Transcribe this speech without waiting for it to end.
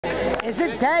Is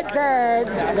it that bad,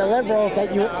 the Liberals,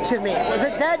 that you, excuse me, is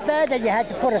it that bad that you had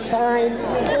to put a sign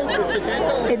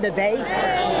in the bay?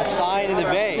 A sign in the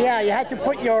bay? Yeah, you had to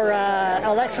put your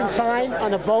election sign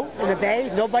on a boat in the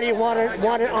bay. Nobody wanted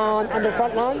on the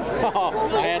front lawn?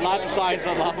 Oh, I had lots of signs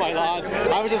on my lawn.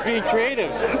 I was just being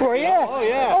creative. Were you? Oh,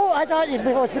 yeah. Oh, I thought it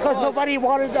was because nobody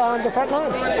wanted on the front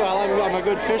lawn. Well, I'm a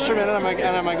good fisherman and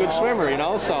I'm a good swimmer, you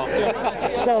know, so.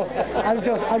 So, I'm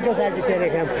just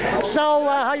agitating him. So,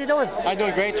 how you doing? I'm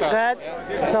doing great, Charlie. Good.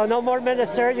 Yeah. So, no more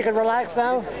minister, you can relax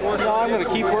now? No, I'm going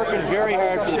to keep working very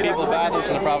hard for the people of Bathurst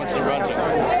and the province of New Brunswick.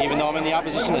 Even though I'm in the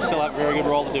opposition, I still have a very good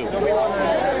role to do.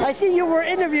 I see you were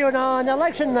interviewed on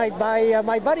election night by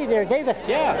my buddy there, David.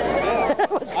 Yeah.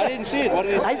 I didn't see it. What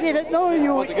did he say? I didn't know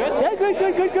you. Was it good? Yeah, good.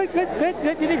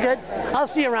 You did good. I'll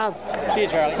see you around. See you,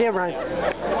 Charlie. See you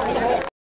around.